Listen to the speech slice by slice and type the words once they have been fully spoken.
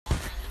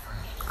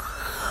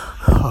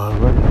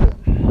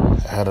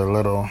had a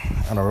little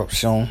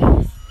interruption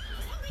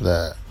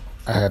that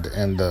I had to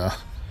end the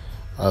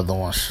other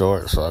one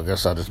short, so I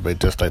guess I just made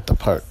this like the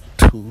part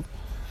two.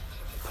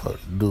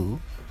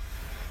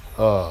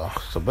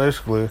 So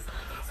basically,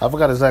 I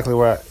forgot exactly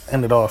where I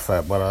ended off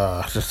at,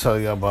 but just tell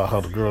you about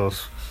how the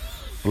girls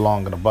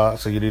belong in the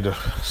box, so you need to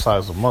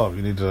size them up.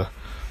 You need to,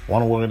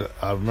 one word,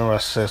 I remember I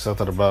said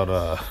something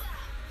about,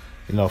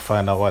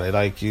 find out why they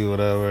like you,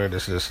 whatever,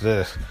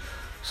 this.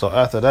 So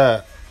after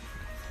that,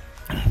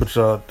 what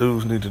y'all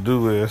dudes need to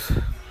do is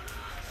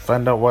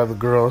find out why the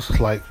girls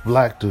like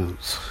black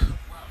dudes.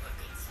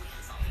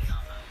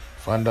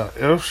 Find out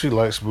if she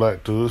likes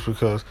black dudes,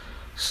 because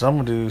some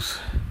of these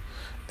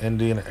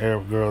Indian and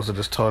Arab girls are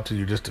just taught to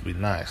you just to be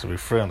nice, to be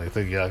friendly,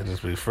 think y'all can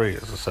just be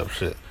friends or some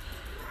shit.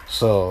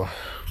 So,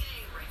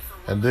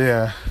 and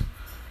then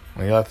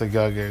when y'all think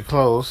y'all get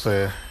close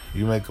and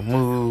you make a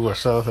move or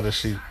something and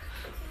she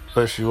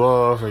push you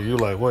off and you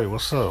like, wait,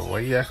 what's up? Why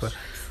you acting like,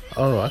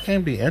 oh, I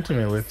can't be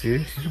intimate with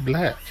you. You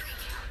black.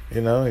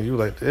 And you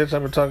like, bitch,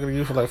 I've been talking to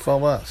you for like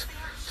 4 months.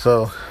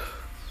 So,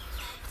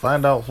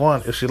 find out,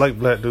 one, if she like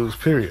black dudes,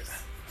 period.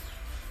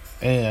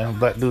 And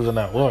black dudes are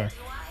not war.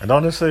 And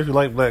don't just say if you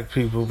like black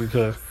people,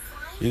 because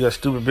you got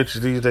stupid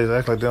bitches these days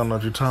act like they don't know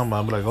what you're talking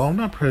about. Be like, oh, I'm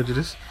not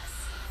prejudiced.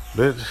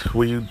 Bitch,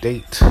 will you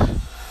date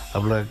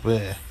a black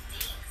man?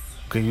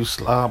 Can you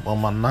slob on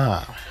my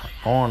knob?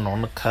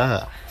 On the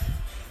cob?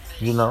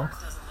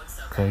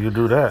 Can you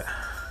do that?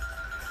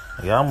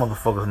 Y'all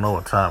motherfuckers know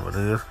what time it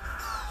is.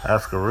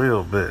 Ask a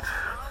real bitch.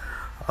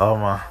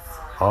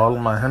 All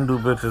of my Hindu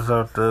bitches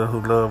out there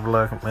who love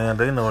black men,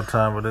 they know what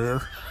time it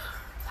is.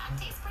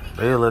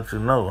 They'll let you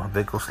know.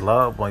 They go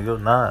slob on your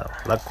knob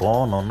like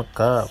corn on the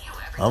cob.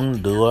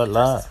 Do it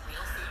live.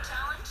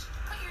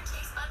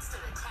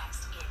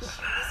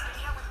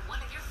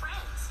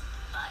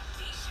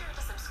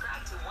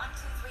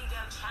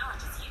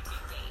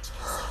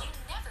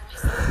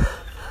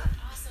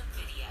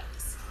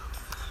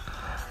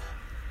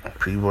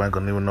 People ain't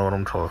gonna even know what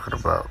I'm talking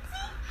about.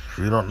 If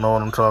you don't know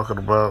what I'm talking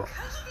about,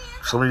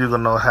 some of you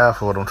gonna know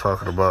half of what I'm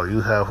talking about. You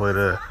halfway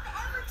there.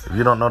 If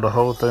you don't know the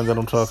whole thing that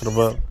I'm talking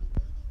about,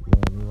 you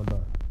ain't even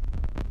know.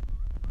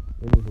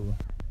 Anywho,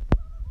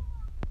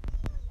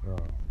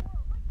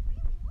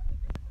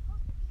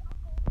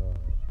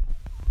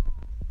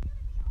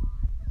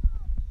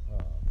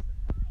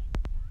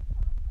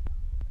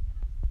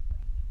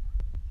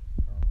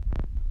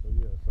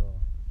 so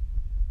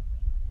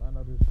find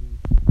out if she's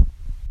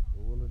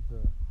willing to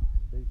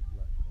date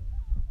black men,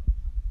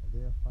 and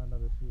then find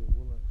out if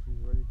she's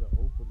ready to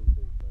openly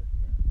date black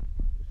men.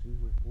 If she's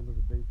willing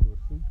to date to a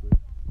secret,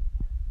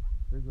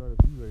 figure out if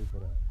you ready for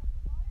that.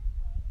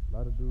 A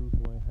lot of dudes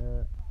who ain't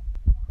had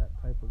that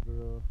type of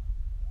girl,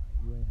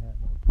 you ain't had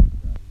no type of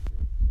guy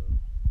either. So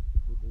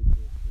should they do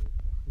a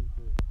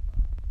secret?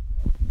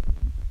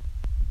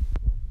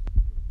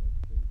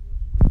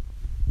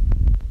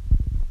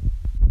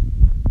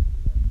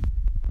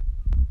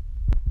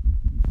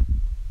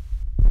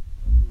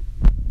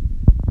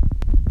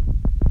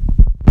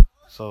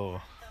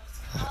 So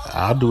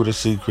I'll do the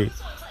secret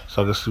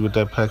so I can see what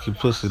that packy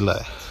pussy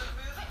like.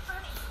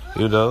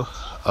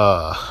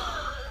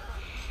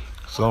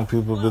 Some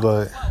people be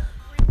like,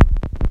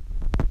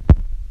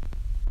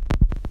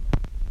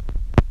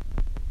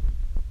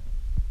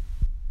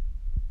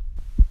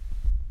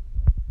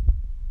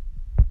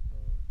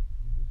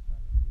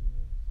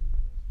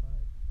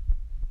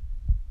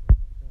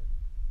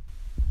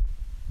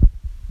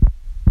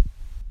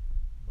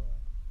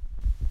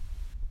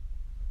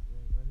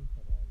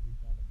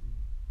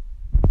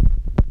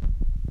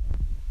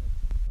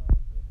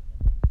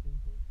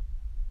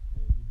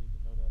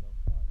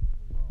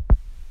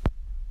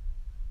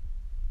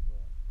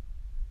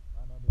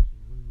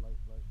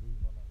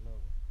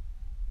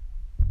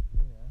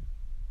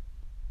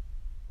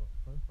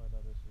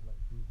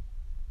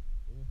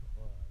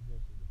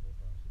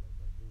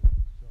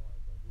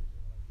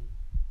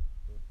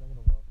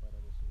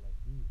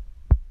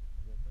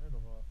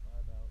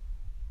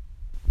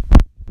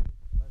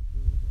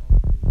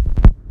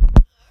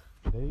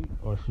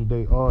 or she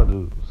date all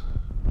dudes.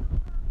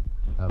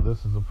 Now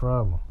this is a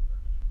problem.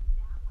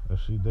 If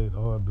she date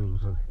all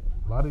dudes, a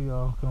lot of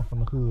y'all come from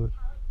the hood.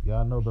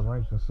 Y'all know the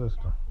ranking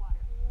system.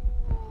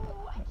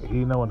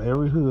 In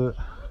every hood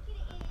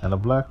in the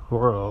black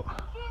world,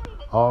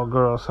 all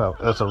girls have.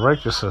 It's a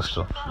ranking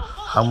system.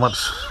 How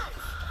much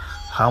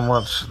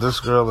this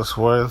girl is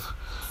worth?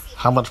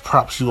 How much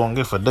props you gonna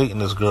get for dating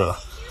this girl?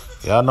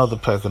 Y'all know the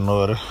pecking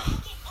order.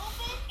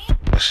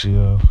 She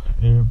of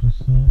Arab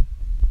descent.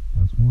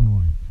 That's one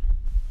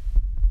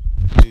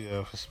rank. She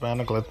of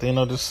Hispanic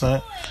Latino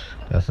descent.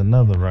 That's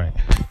another rank.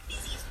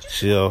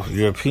 She of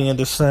European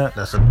descent.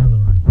 That's another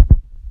rank.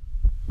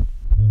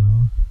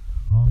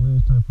 All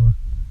these type of.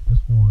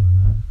 It's more than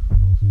that. For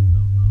those of you who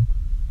don't know,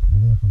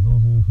 and then for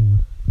those of you who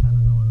kind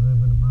of know a little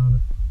bit about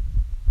it,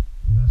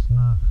 that's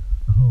not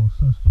the whole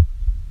system.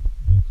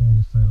 You can't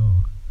just say,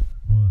 "Oh,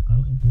 well, I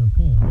like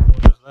European."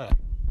 What is that?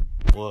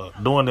 Well,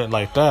 doing it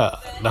like that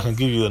can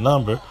give you a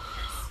number,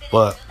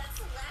 but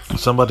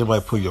somebody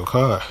might pull your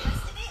card.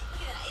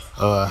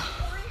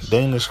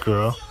 Danish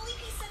girl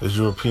is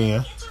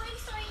European,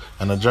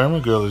 and a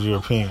German girl is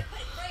European,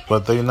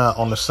 but they're not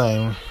on the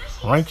same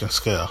ranking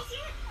scale.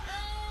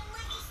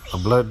 A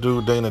black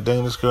dude dating a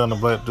Danish girl and a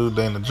black dude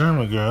dating a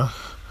German girl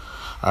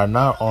are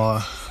not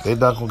on. They're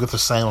not gonna get the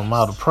same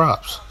amount of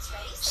props,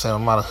 same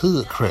amount of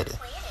hood credit,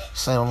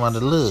 same amount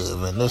of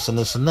love, and this and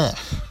this and that.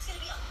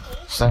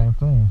 Same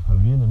thing. A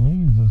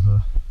Vietnamese is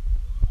a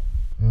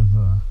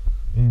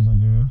Asian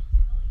girl.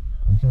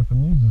 A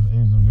Japanese is an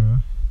Asian girl.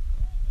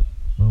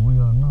 But we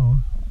all know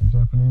the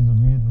Japanese and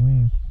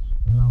Vietnamese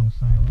are not on the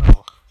same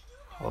level.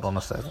 Hold on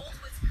a second.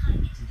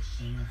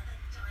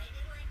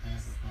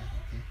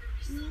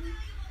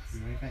 Be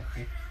right back,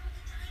 okay?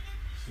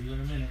 See you in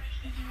a minute.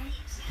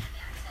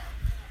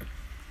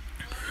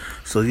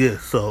 So yeah,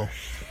 so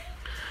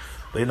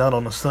they not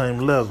on the same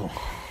level.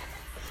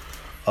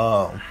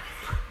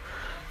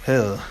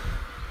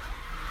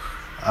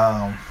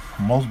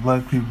 Most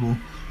black people,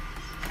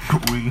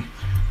 we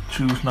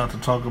choose not to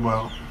talk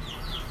about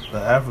the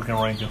African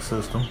ranking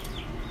system,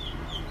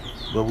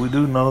 but we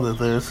do know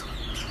that is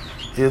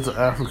an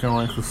African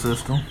ranking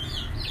system.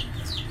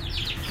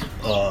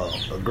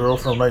 A girl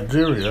from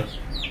Nigeria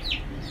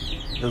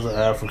is an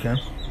African,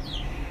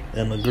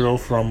 and a girl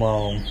from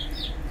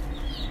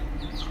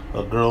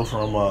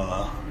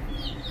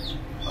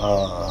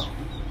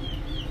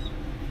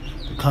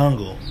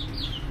Congo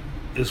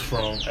is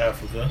from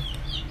Africa,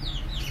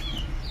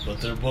 but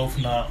they're both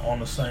not on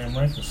the same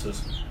ranking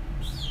system.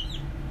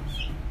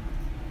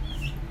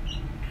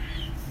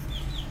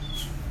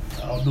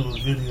 I'll do a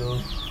video.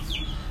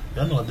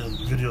 Y'all know I did a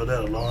video of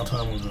that a long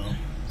time ago.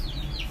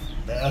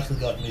 That actually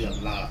got me a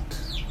lot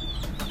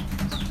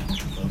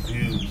of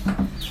views.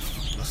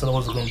 I said I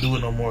wasn't going to do it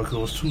no more because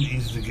it was too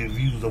easy to get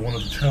views. I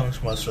wanted to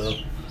challenge myself.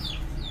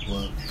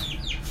 But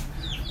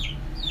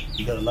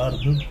you got a lot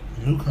of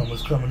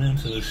newcomers coming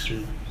into this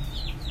shit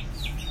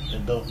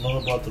and don't know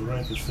about the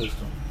ranking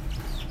system.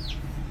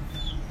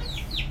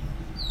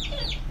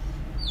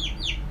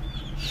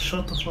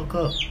 Shut the fuck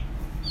up.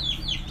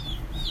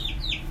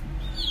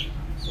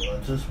 So I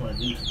just might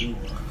need to do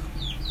one.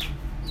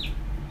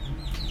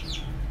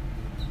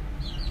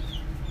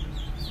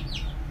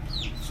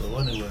 So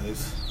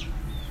anyways,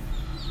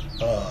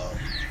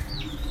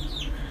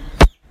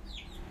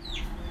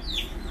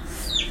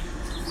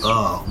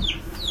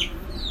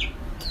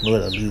 where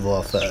did I leave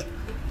off at?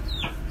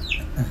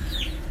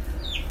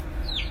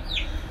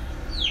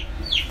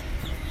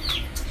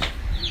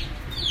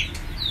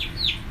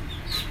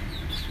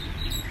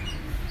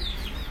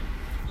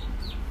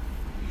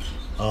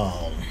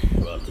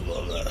 Where did I leave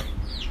all that?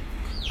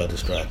 Got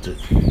distracted.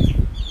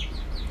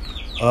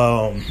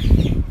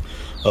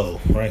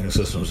 Ranking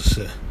systems and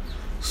shit.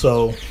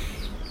 So,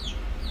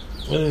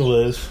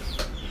 anyways,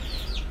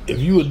 if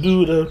you a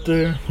dude out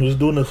there who's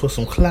doing it for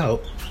some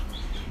clout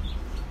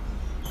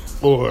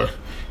or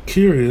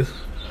curious,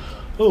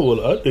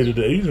 I dated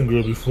an Asian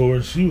girl before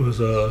and she was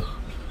a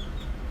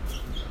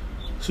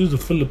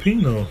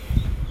Filipino,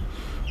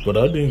 but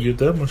I didn't get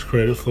that much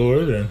credit for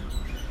it.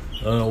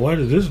 And why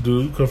did this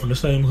dude come from the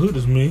same hood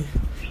as me?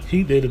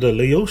 He dated a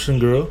Laotian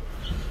girl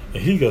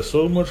and he got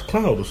so much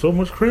clout or so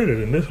much credit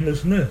and this and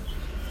this and that.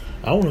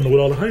 I want to know what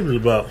all the hype is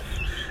about.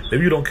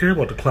 If you don't care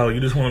about the clout, you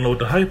just want to know what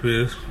the hype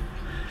is,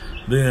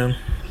 then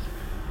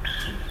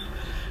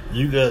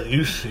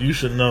you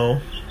should know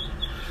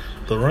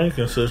the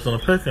ranking system, the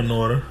pecking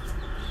order,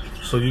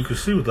 so you can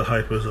see what the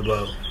hype is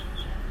about.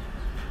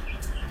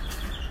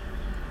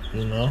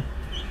 You know?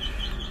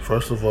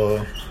 First of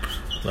all,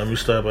 let me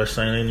start by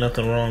saying ain't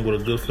nothing wrong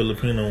with a good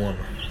Filipino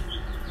woman.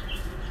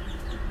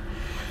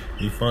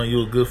 You find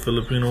you a good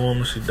Filipino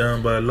woman, she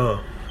down by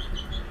law.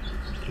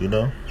 You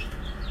know?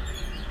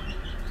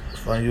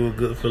 Find you a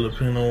good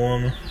Filipino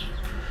woman,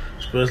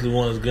 especially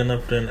one that's getting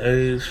up there in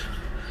age,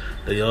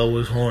 they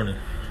always horny.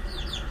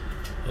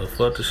 They'll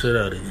fuck the shit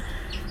out of you.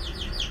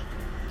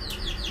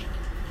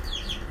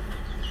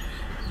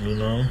 You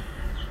know?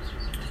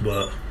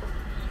 But,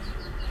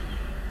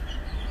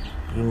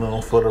 you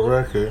know, for the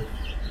record,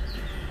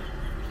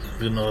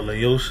 you know, a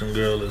Laotian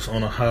girl is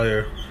on a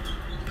higher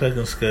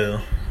pecking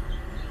scale,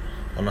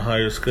 on a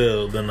higher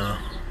scale than a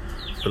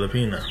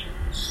Filipina.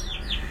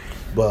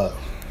 But,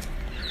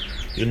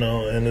 you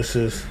know, and it's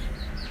just,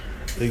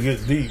 it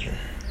gets deep.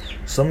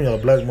 Some of y'all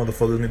black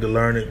motherfuckers need to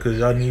learn it because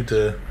y'all need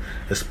to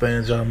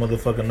expand y'all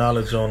motherfucking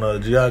knowledge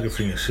on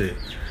geography and shit.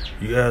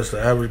 You ask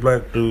the average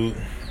black dude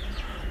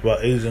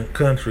about Asian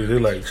countries, they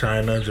like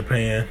China,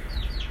 Japan,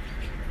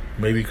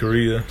 maybe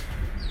Korea.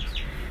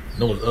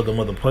 There's other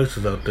mother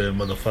places out there,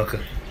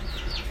 motherfucker.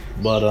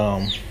 But,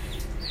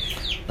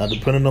 now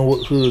depending on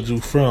what hood you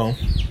from,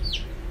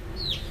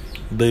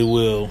 they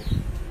will,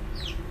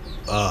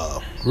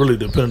 really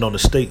depending on the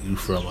state you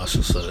from, I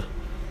should say.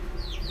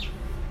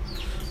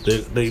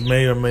 They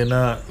may or may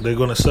not, they're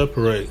going to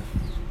separate.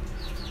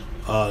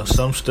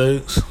 Some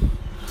states,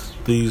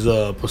 these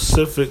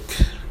Pacific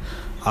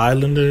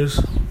Islanders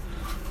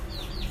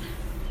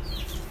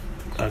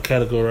are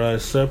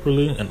categorized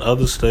separately, and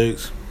other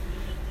states,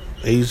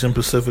 Asian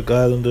Pacific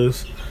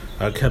Islanders,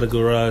 are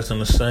categorized in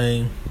the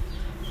same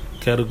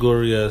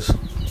category as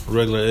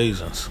regular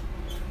Asians.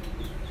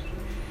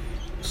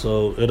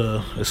 So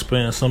it'll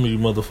expand some of you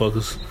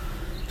motherfuckers'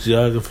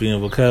 geography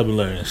and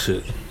vocabulary and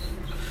shit.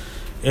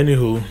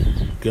 Anywho,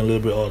 getting a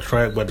little bit off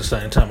track, but at the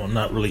same time I'm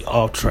not really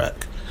off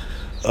track.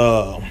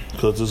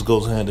 Because this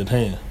goes hand in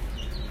hand.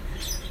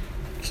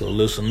 So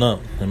listen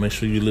up, and make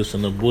sure you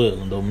listen up well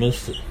and don't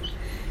miss it,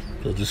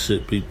 because this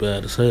shit be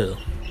bad as hell.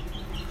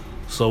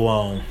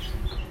 So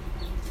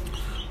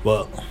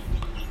but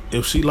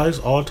if she likes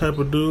all type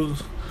of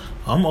dudes,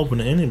 I'm open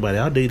to anybody.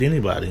 I'll date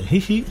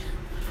anybody.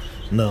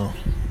 No,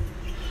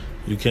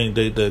 you can't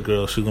date that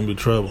girl. She's gonna be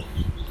trouble.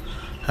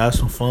 Have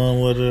some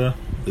fun with her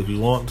if you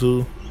want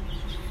to,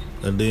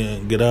 and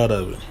then get out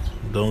of it.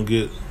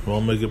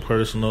 Don't make it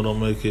personal. Don't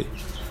make it,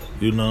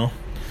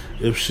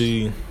 if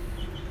she,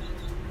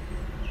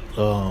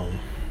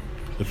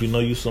 if you know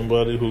you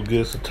somebody who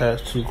gets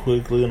attached too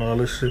quickly and all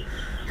this shit,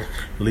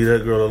 leave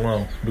that girl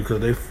alone, because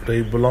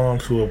they belong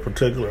to a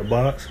particular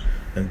box,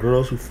 and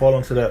girls who fall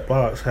into that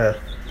box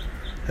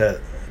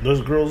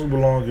there's girls who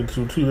belong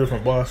into two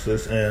different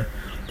boxes, and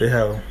they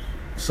have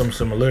some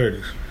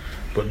similarities,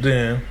 but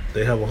then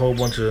they have a whole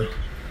bunch of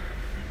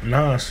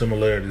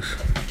non-similarities,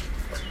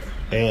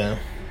 and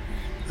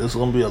there's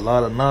gonna be a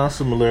lot of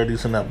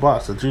non-similarities in that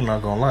box that you're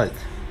not gonna like.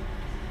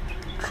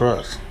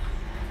 Trust.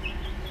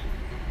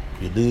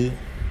 You did?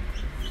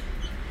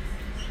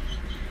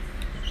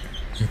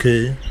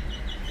 Okay.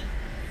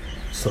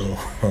 So,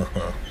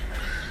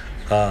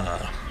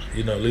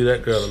 leave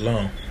that girl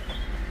alone.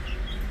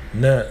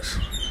 Next,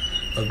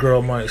 a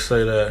girl might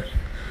say that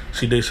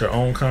she dates her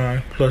own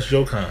kind plus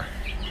your kind.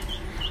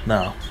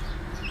 Now,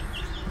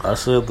 I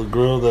said the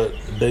girl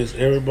that dates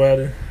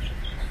everybody,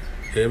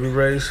 every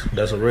race,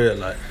 that's a red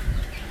light.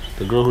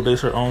 The girl who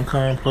dates her own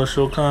kind plus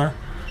your kind,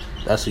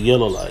 that's a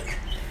yellow light.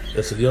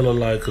 It's a yellow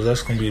light because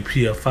that's going to be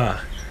a PFI.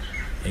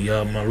 And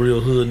y'all, my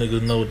real hood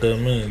niggas know what that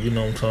means. You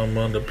know what I'm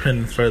talking about?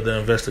 Pending further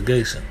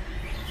investigation.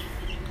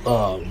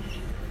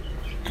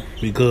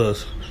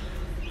 Because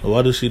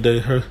why does she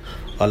date her?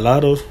 A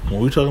lot of,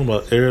 when we talking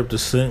about Arab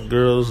descent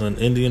girls and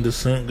Indian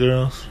descent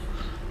girls,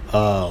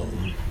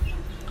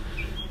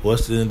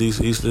 West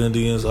Indies, East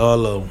Indians,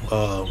 all of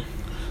them,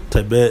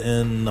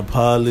 Tibetan,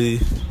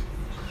 Nepali,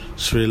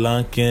 Sri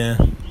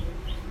Lankan,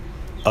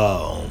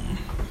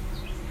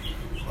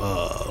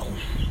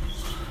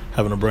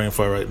 having a brain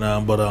fart right now,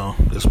 but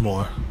it's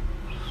more.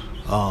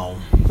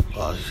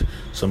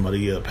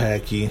 Somebody,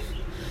 Paki,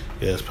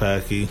 yes,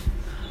 Paki.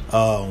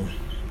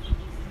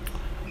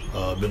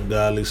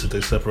 Bengali, since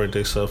they separate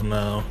themselves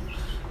now.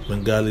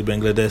 Bengali,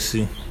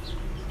 Bangladeshi.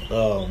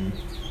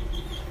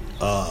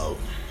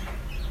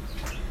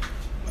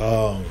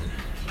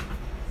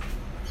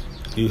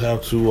 You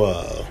have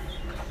to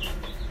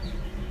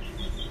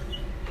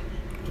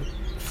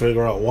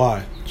figure out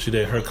why she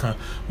date her kind.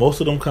 Most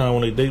of them kind,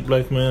 when they date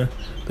black men,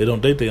 they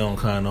don't date their own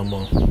kind no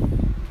more.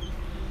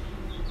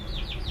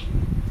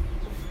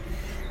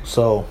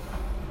 So,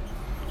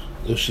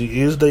 if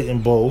she is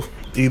dating both,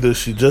 either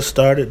she just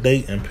started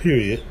dating,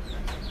 period,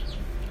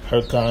 her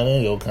kind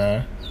and your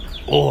kind,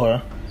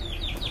 or,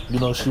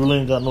 she really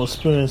ain't got no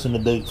experience in the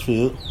date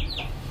field.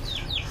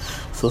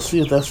 So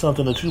see if that's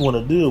something that you want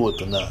to deal with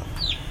or not.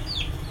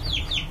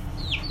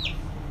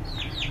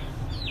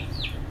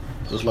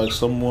 Just like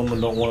some women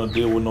don't want to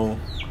deal with no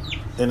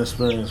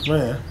inexperienced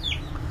man.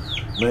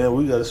 Man,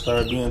 we got to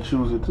start being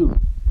choosy too.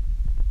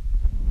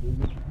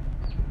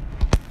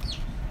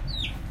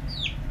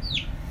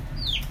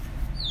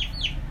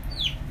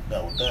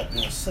 Now, with that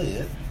being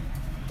said,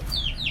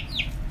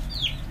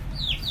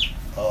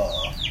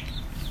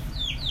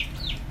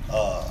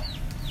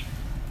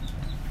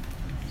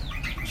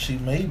 she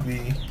may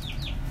be,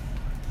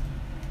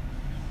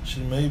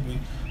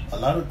 a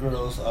lot of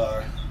girls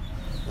are,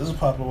 this is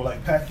popular with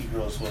like Paki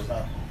girls, for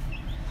example.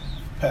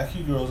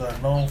 Paki girls are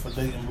known for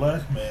dating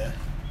black men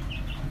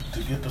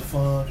to get the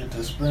fun, get the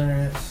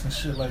experience and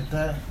shit like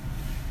that.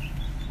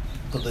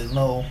 But they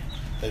know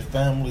their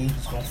family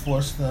is going to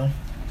force them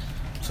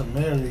to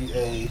marry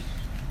a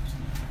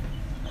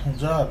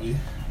Punjabi,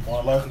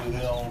 more likely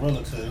their own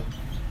relative,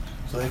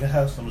 so they can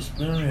have some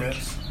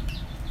experience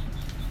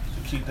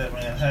to keep that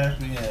man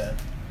happy and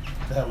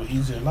to have an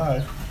easier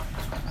life.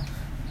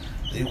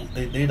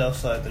 They date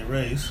outside their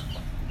race,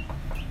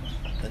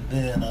 and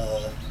then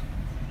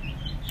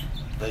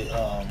they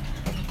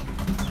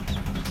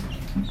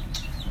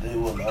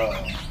will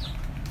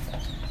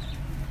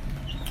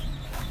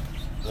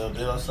they'll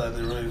date outside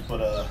their race,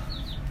 but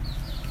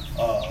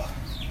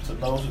to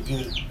know to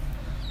get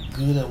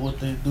good at what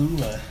they do,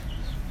 and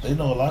they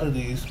know a lot of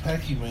these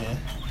Paki men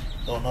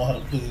don't know how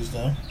to please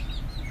them,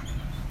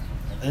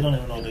 and they don't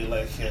even know they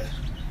like yet.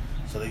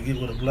 So they get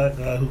with a black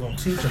guy who's gonna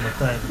teach them a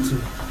thing or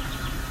two.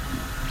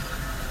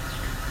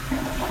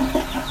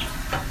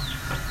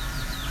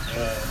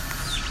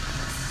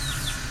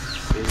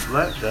 This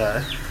black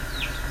guy,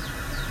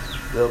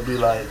 they'll be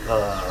like,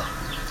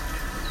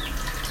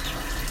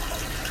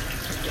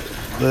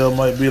 they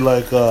might be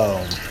like,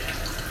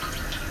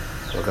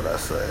 what could I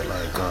say?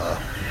 Like,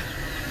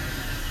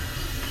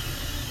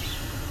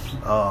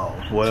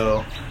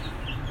 Well,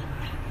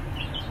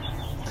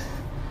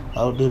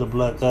 I did a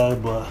black guy,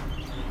 but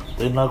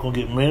they're not gonna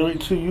get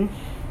married to you,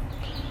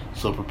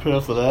 so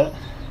prepare for that.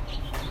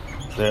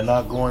 They're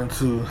not going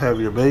to have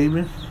your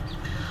baby.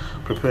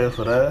 Prepare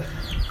for that.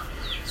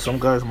 Some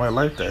guys might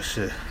like that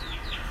shit.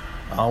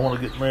 I don't want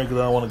to get married because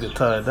I don't want to get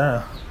tied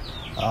down.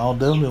 I don't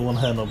definitely want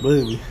to have no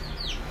baby.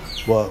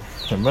 But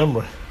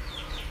remember,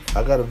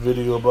 I got a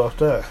video about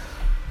that.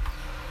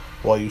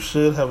 Why you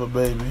should have a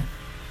baby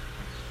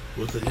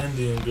with an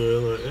Indian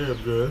girl or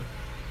Arab girl,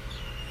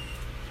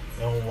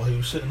 and why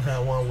you shouldn't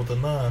have one with a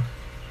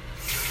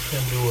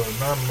Hindu or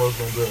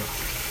non-Muslim girl.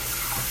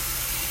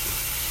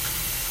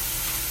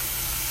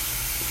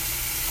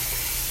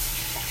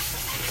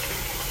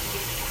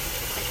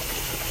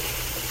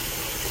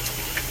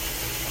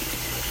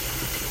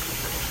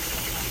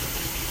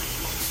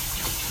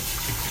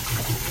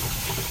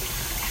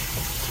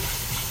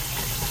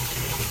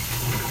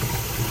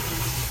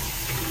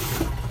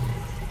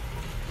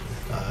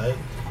 Alright,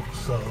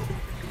 so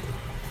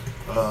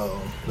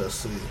let's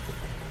see.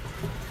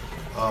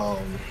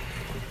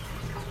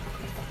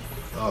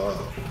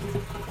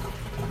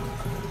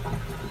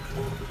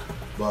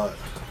 But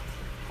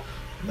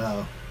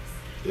now,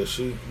 if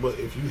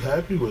you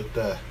happy with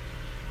that,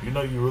 you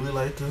know you really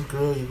like this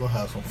girl, you're gonna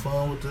have some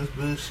fun with this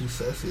bitch. She's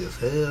sexy as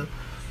hell.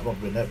 I'm gonna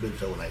bring that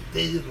bitch over like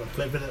this, I'm gonna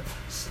flip it up,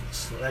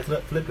 slack it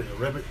up, flip it,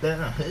 rub it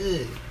down.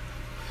 Hey,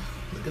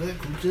 look at that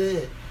cool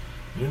shit.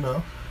 You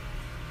know,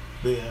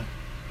 then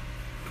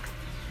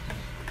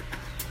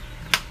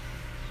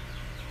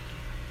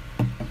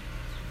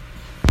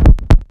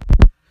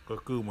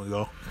Kakuma,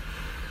 y'all.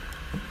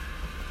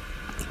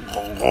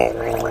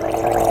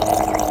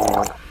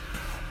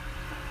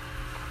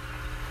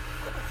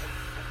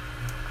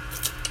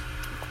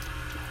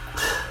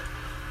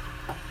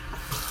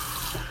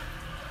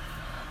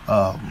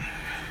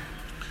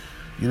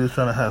 You just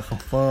trying to have some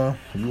fun,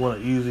 you want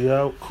to easy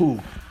out, cool.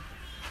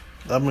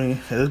 I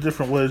mean, there's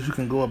different ways you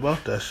can go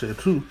about that shit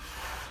too.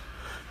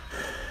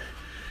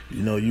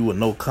 You know, you a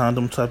no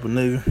condom type of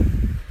nigga,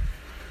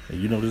 and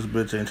you know this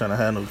bitch ain't trying to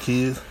have no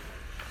kids.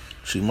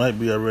 She might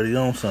be already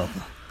on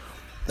something.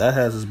 That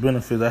has its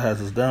benefits, that has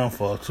its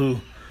downfall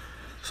too.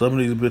 Some of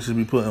these bitches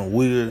be putting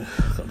weird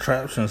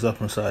contraptions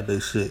up inside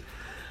their shit.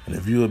 And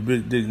if you a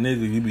big dick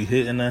nigga, you be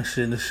hitting that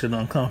shit and this shit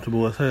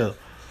uncomfortable as hell.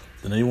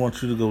 Then they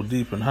want you to go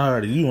deep and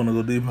hard, and you want to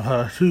go deep and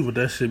hard too, but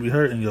that shit be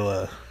hurting your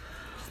ass.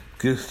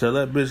 Tell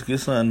that bitch, get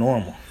something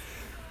normal.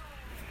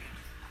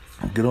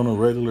 Get on a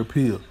regular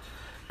pill.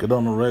 Get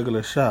on a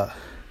regular shot.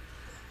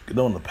 Get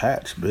on the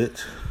patch,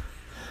 bitch.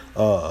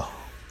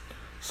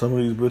 Some of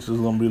these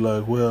bitches gonna be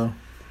like, well,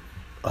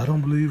 I don't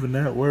believe in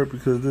that word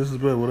because this is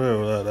better,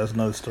 whatever. That's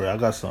another story. I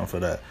got something for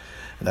that.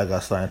 And I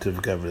got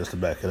scientific evidence to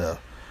back it up.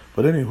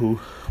 But anywho,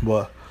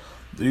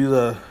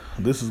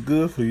 this is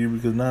good for you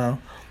because now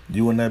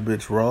you and that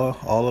bitch raw,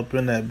 all up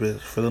in that bitch,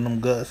 filling them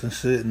guts and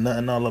shit,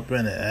 nothing all up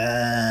in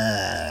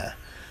it.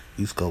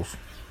 East Coast.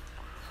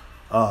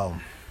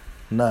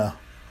 Now,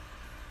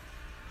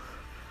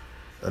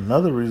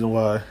 another reason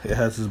why it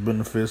has its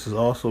benefits is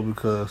also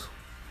because,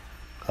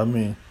 I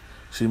mean,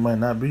 she might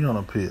not be on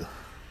a pill.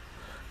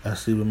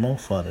 That's even more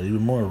fun,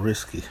 even more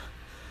risky.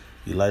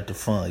 You like the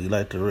fun, you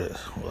like the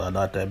risk. Will I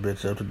knock that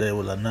bitch up today,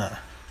 will I not?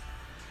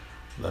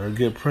 Let her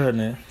get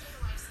pregnant.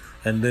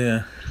 And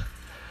then,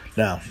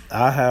 now,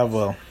 I have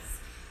a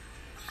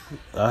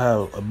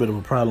bit of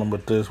a problem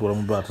with this, what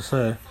I'm about to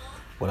say.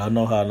 But I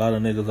know how a lot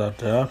of niggas out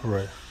there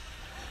operate.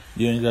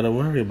 You ain't got to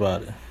worry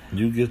about it.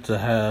 You get to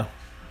have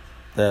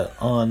that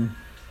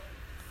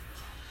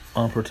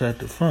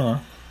unprotected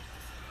fun.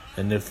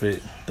 And if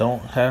it don't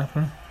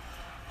happen,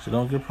 she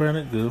don't get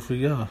pregnant, good for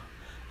y'all.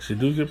 If she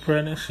do get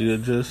pregnant, she'll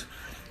just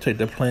take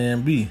the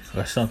plan B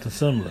or something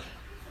similar.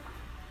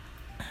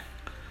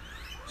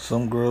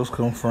 Some girls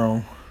come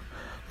from,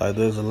 like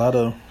there's a lot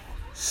of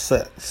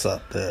sects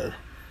out there.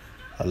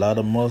 A lot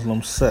of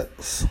Muslim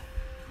sects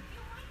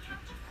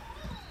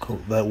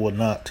that will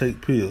not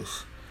take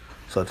pills,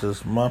 such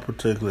as my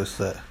particular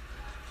sect.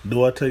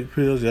 Do I take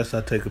pills? Yes,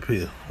 I take a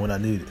pill when I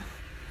need it.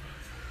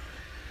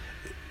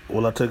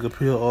 Will I take a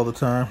pill all the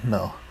time?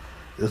 No.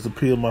 Is the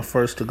pill my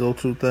first to go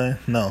to thing?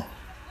 No.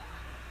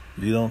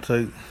 You don't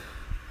take,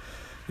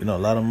 a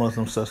lot of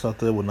Muslim sects out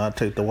there will not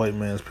take the white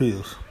man's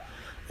pills.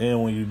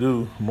 And when you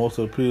do, most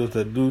of the pills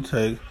that do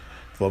take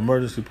for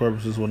emergency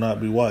purposes will not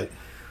be white.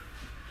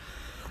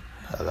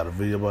 I got a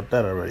video about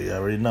that already. I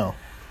already know.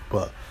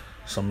 But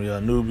some of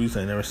y'all newbies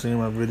ain't never seen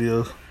my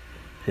videos.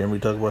 Hear me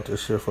talk about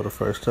this shit for the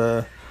first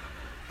time.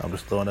 I'm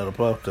just throwing that up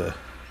out there.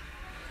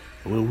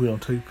 We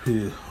don't take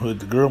pills. The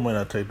girl might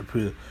not take the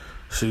pill.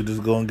 She could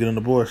just go and get an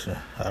abortion.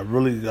 I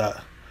really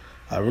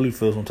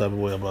feel some type of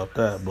way about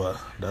that, but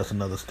that's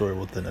another story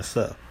within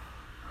itself.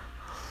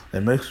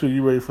 And make sure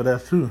you ready for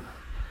that too.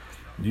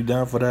 You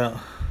down for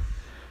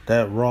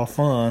that raw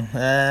fun?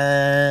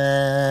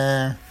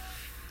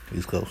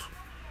 East Coast.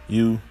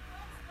 You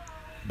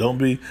don't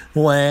be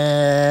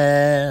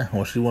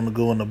when she want to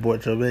go and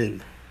abort your baby.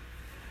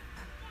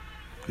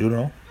 You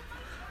know,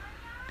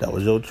 That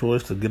was your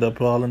choice to get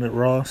up all in it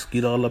raw,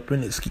 skeet all up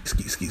in it, skeet,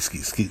 skeet, skeet,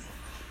 skeet, skeet.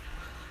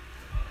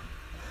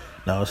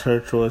 Now it's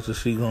her choice that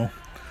she gon'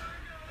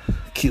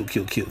 kill.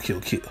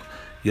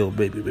 Yo,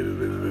 baby.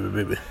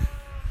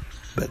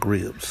 Back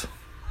ribs.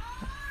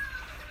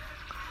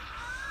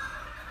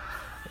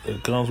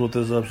 It comes with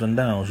its ups and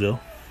downs, yo.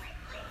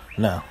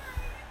 Now,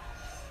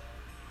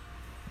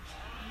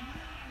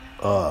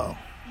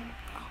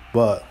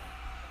 but,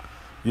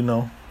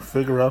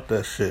 figure out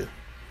that shit.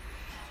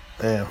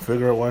 And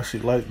figure out why she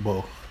like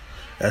both.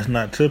 That's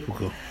not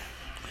typical.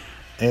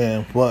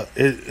 But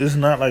it's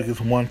not like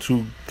it's 1,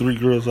 2, 3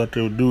 girls out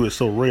there who do it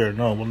so rare.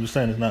 No, I'm just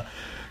saying it's not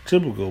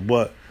typical.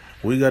 But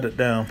we got it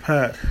down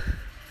pat.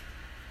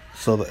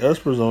 So the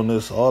experts on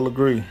this all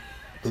agree.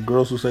 The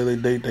girls who say they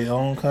date their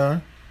own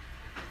kind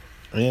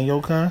and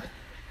your kind,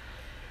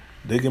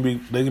 they can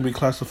be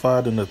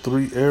classified into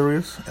 3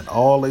 areas, and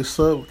all they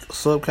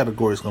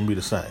subcategories gonna be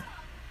the same.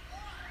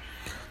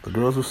 The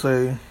girls who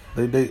say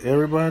they date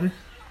everybody,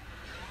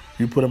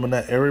 you put them in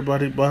that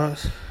everybody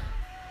box,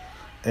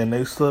 and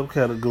they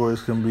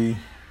subcategories can be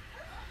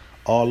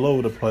all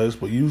over the place,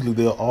 but usually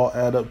they'll all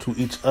add up to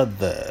each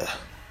other.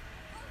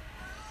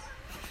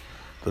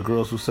 The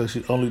girls who say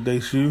she only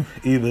dates you,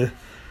 either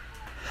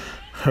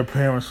her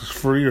parents was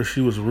free or she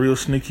was a real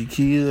sneaky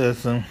kid.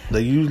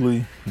 They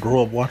usually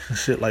grow up watching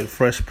shit like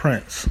Fresh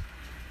Prince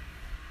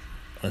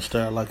and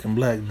start liking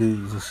black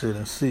dudes and shit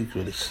in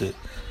secret and shit.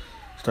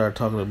 Start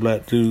talking to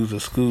black dudes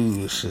at school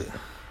and shit.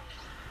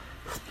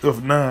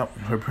 If not,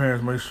 her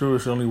parents make sure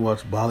she only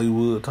watch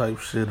Bollywood type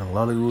shit and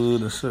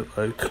Lollywood and shit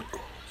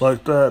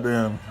like that,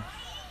 and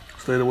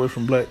stayed away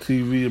from black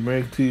TV,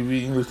 American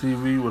TV, English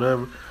TV,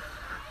 whatever.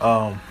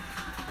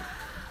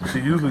 She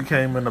usually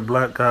came into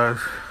black guys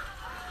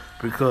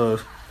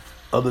because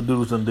other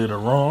dudes done did her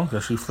wrong,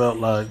 and she felt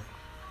like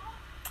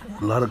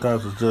a lot of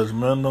guys was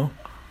judgmental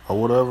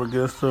or whatever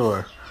against her,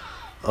 or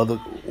other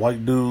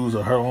white dudes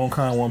or her own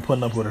kind weren't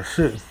putting up with her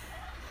shit.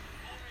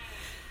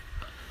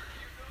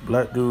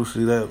 Black dudes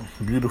see that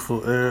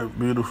beautiful Arab,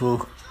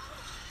 beautiful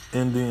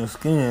Indian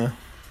skin,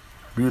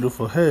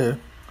 beautiful hair,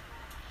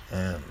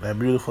 and that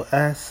beautiful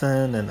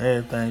accent and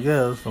everything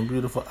else, some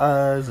beautiful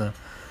eyes and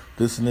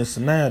this and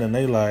that, and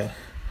they like,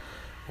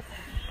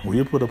 will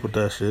you put up with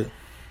that shit?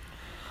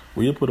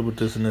 Will you put up with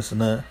this and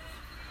that?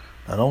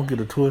 Now don't get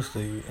it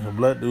twisted. A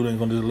black dude ain't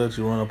gonna just let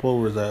you run up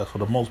over his ass for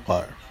the most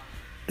part.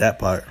 That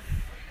part.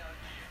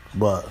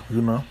 But,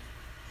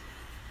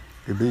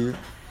 it did.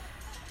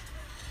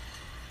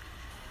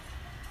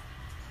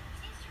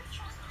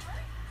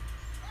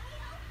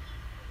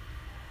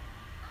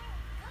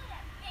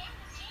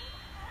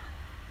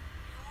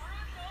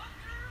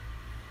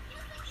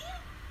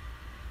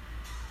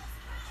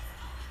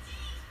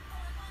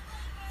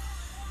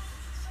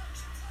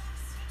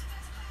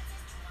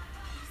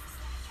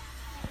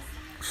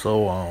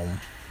 So,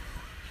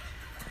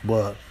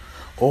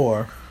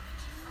 or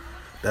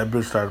that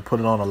bitch started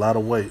putting on a lot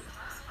of weight.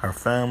 Her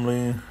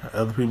family,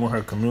 other people in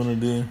her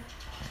community,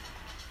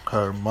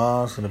 her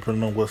mosque, and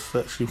depending on what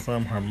sex she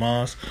from, her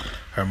mosque,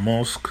 her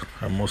mosque,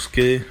 her mosque,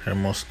 her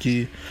mosque,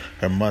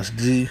 her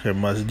masjid, her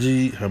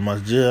masjid, her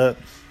masjid,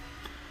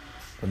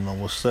 depending on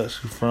what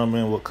sex she from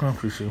and what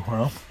country she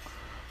from.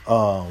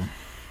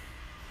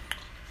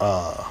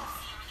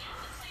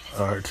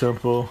 Her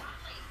temple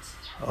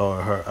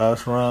or her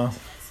ashram,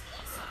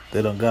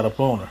 they done got up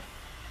on her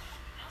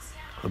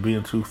for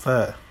being too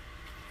fat.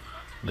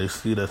 They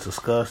see that's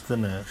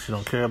disgusting and she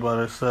don't care about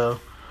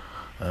herself.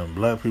 And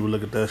black people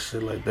look at that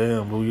shit like,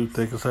 damn, who you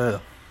think is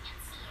hell?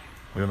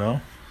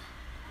 And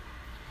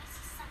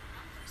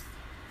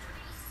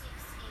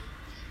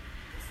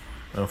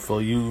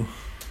for you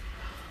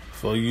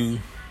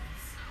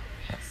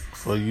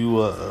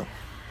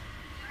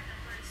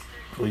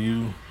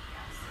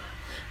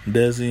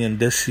Desi and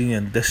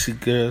Deshi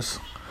girls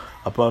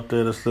up out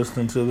there that's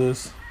listening to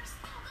this,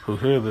 who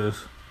hear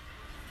this,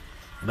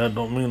 that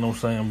don't mean I'm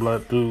saying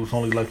black dudes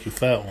only like you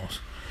fat ones.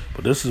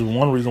 But this is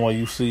one reason why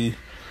you see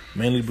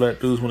mainly black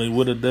dudes when they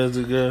with a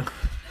Desi girl.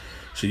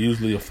 She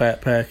usually a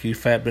fat Paki,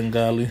 fat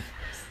Bengali.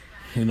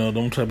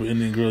 Them type of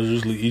Indian girls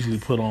usually easily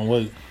put on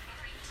weight.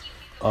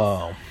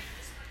 Like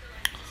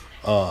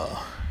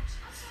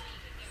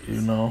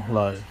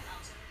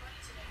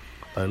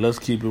let's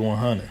keep it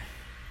 100.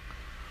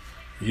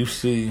 You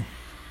see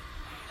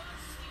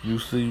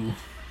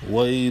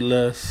way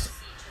less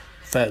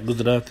fat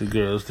Gujarati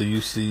girls than you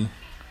see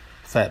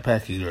fat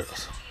Paki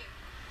girls.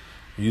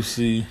 You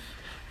see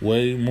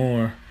way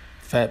more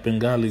fat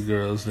Bengali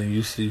girls than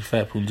you see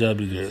fat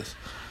Punjabi girls.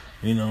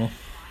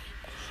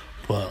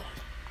 But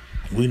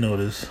we know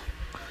this.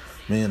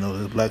 Men know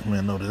this. Black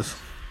men know this.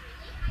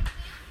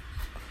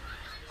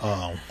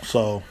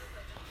 So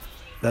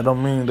that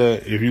don't mean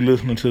that if you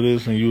listening to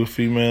this and you a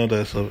female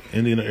that's of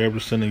Indian or Arab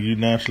descent and you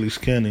naturally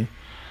skinny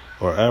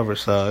or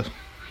average size,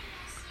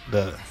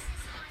 and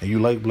you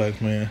like black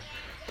men,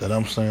 that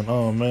I'm saying,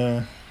 oh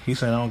man, he's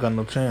saying I don't got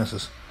no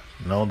chances.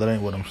 No, that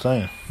ain't what I'm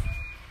saying.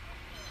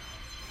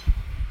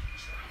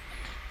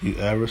 You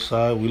average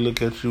size, we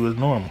look at you as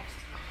normal.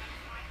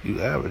 You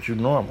average, you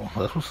normal.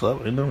 That's what's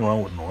up. Ain't nothing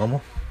wrong with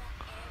normal.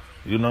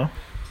 You know?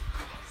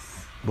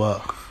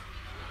 But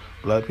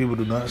black people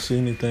do not see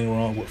anything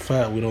wrong with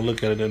fat. We don't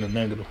look at it in a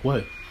negative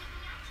way.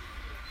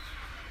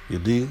 You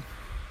dig?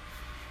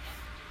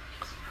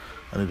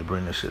 I need to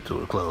bring this shit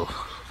to a close.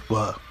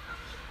 But,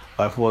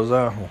 like, for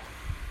example,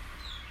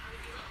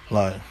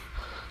 like,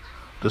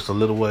 just a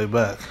little way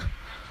back,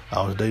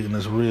 I was dating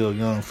this real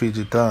young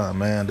Fiji thon,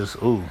 man. This,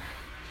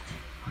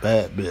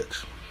 bad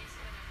bitch.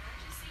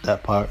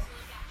 That part.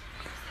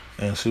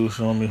 And she was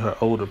showing me her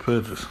older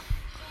pictures.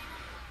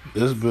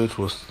 This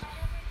bitch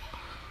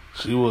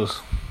she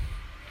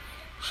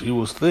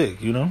was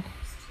thick, you know?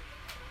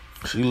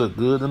 She looked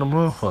good in a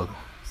motherfucker.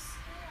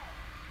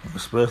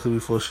 Especially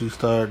before she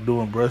started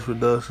doing breast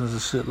reductions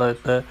and shit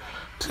like that.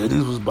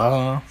 Titties was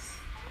bomb.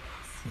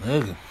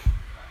 Nigga.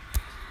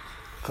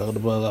 Talked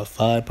about like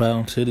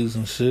 5-pound titties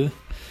and shit.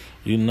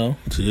 You know,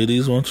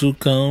 titties won't you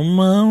come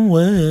my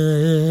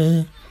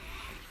way.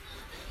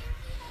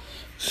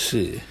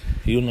 Shit,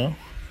 you know.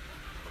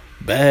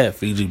 Bad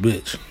Fiji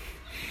bitch.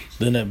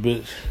 Then that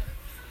bitch,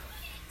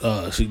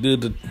 she did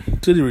the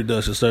titty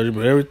reduction surgery,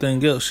 but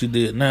everything else she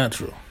did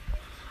natural.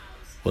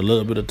 With a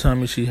little bit of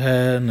tummy she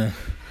had and the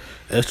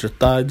extra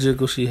thigh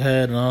jiggle she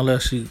had and all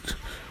that, she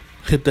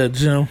hit that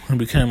gym and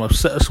became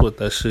obsessed with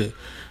that shit.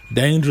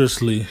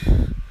 Dangerously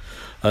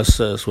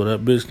obsessed with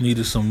that bitch.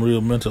 Needed some real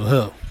mental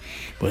help.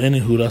 But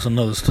anywho, that's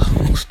another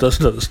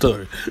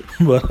story.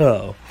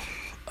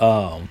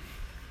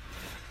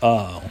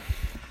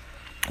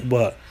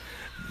 But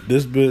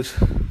this bitch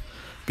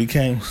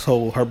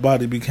her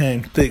body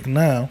became thick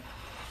now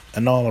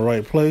in all the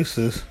right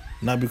places.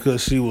 Not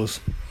because she was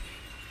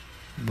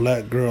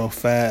black girl,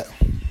 fat,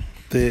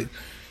 thick,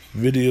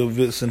 video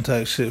vixen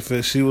type shit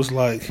fit. She was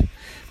like,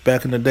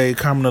 back in the day,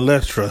 Carmen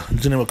Electra,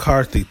 Jenny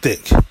McCarthy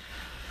thick.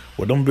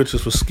 Well, them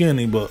bitches were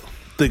skinny, but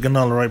thick in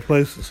all the right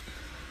places.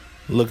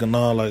 Looking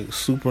all like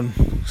super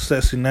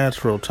sexy,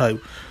 natural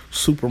type,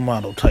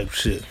 supermodel type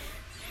shit.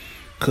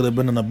 Could have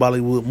been in a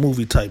Bollywood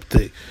movie type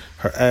thick.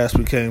 Her ass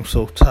became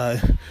so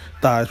tight,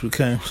 thighs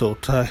became so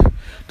tight.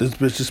 This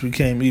bitch just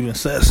became even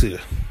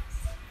sexier.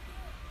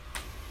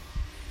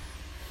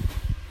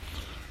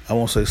 I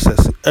won't say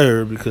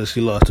sexier because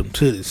she lost them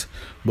titties,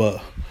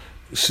 but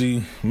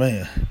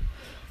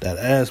that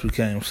ass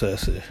became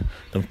sexy.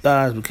 Them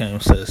thighs became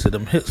sexy.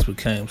 Them hips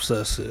became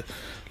sexy.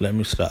 Let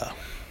me stop.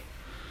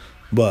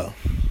 But,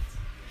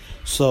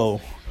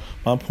 so,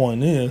 my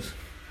point is,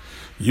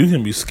 you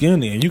can be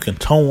skinny and you can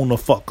tone the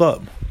fuck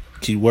up.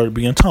 Keyword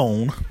being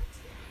tone.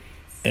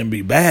 And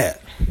be bad.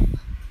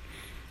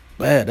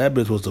 Bad. That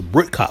bitch was a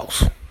brick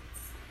house.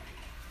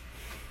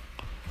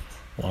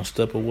 One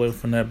step away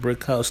from that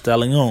brick house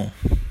stallion.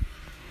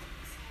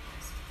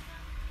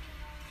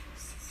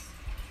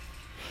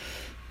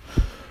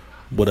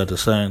 But at the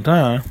same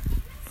time,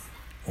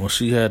 when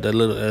she had that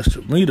little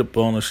extra meat up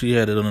on her, she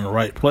had it in the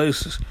right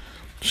places.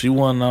 She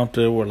wasn't out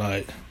there where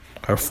like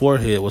her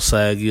forehead was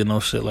saggy and no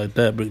shit like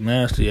that. Big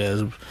nasty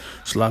ass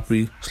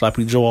sloppy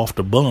Joe off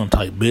the bun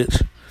type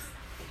bitch.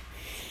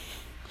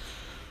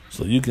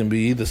 So you can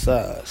be either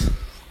size.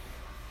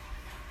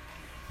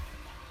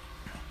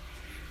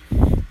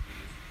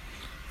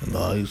 And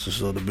I used to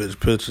show the bitch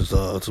pictures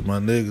to my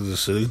niggas and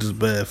shit. It's just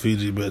bad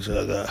Fiji bitch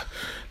I got.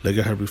 Look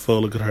at her before,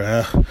 look at her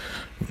ass.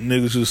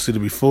 Niggas used to see the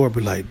before,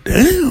 be like,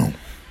 damn.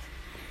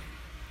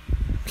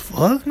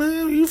 Fuck,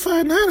 man, you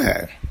find that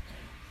at?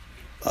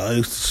 I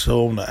used to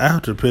show them the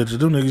after picture.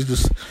 Them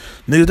niggas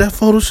that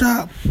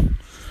Photoshop.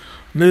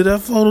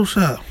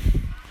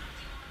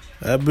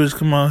 That bitch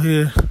come out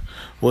here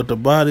with the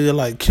body of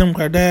like Kim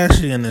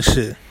Kardashian and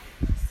shit.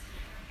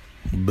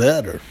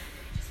 Better.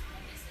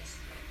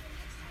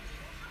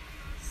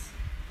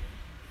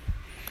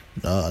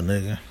 Nah,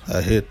 nigga,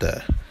 I hit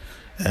that.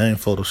 I ain't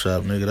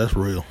Photoshop, nigga. That's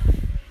real.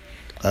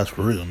 That's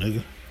real,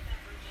 nigga.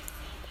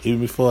 Even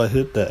before I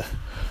hit that,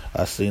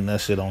 I seen that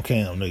shit on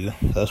cam, nigga.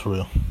 That's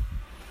real.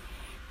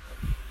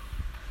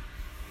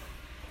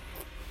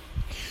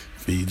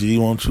 Fiji,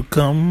 won't you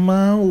come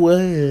my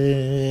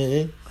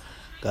way?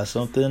 Got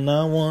something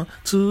I want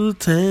to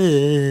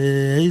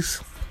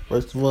taste.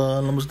 First of all,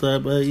 I'm gonna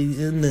start by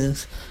eating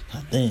this.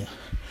 God damn.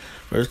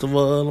 First of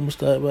all, I'm gonna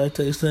start by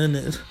tasting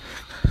this.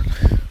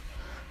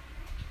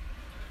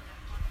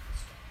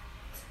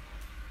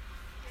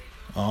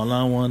 All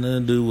I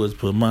wanna do was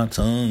put my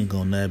tongue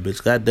on that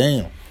bitch. God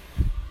damn.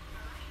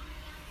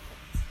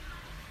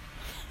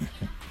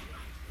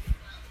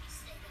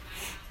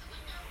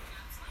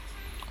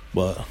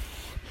 But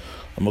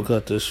I'm gonna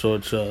cut this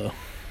short, y'all.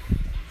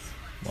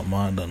 My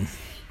mind done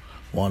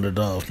wandered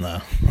off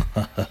now.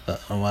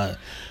 I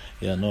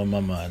know my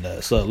mind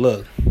that. So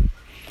look,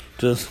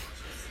 just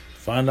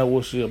find out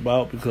what she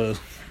about because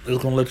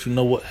it's gonna let you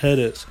know what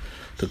headaches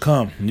to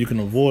come. And you can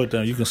avoid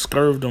them. You can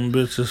scurve them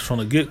bitches from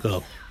the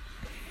get-go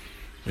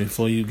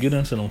before you get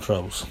into them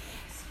troubles.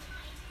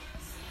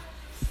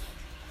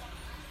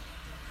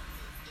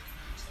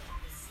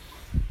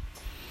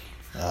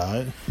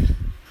 Alright.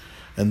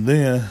 And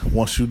then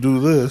once you do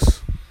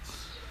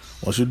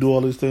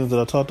all these things that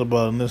I talked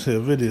about in this here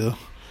video,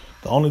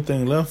 The only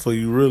thing left for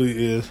you really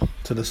is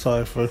to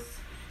decipher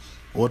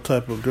what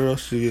type of girl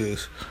she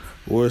is.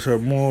 Where's her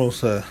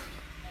morals at?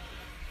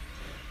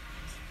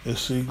 Is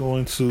she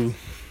going to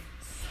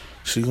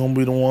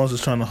be the ones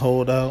that's trying to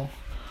hold out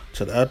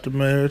to the after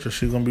marriage, or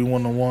she gonna be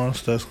one of the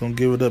ones that's gonna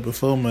give it up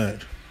before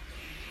marriage?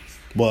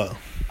 But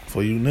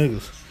for you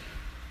niggas,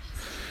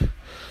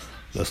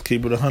 let's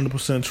keep it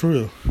 100%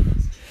 real.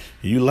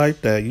 You like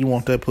that, you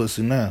want that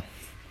pussy now.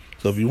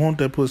 So if you want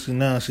that pussy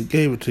now and she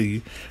gave it to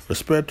you,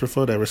 respect her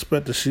for that.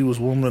 Respect that she was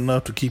woman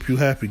enough to keep you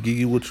happy, give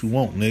you what you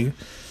want, nigga.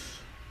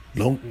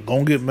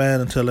 Don't get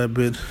mad and tell that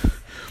bitch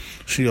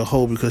she a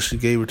hoe because she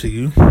gave it to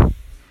you.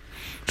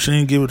 She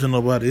ain't give it to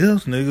nobody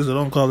else, nigga, so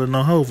don't call her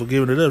no hoe for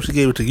giving it up. She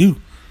gave it to you.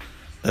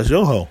 That's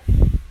your hoe.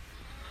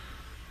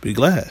 Be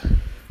glad.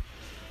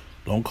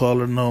 Don't call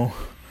her no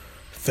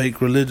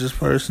fake religious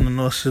person or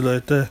no shit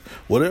like that.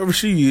 Whatever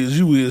she is,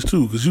 you is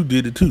too, because you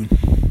did it too.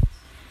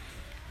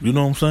 You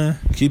know what I'm saying?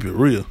 Keep it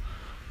real.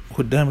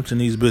 Quit damaging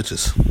these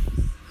bitches.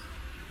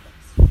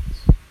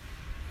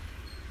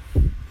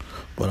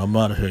 But I'm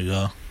out of here,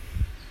 y'all.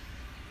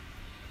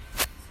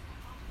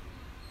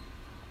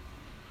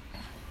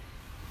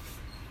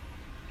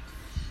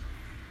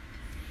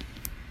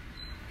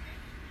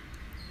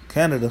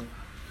 Canada.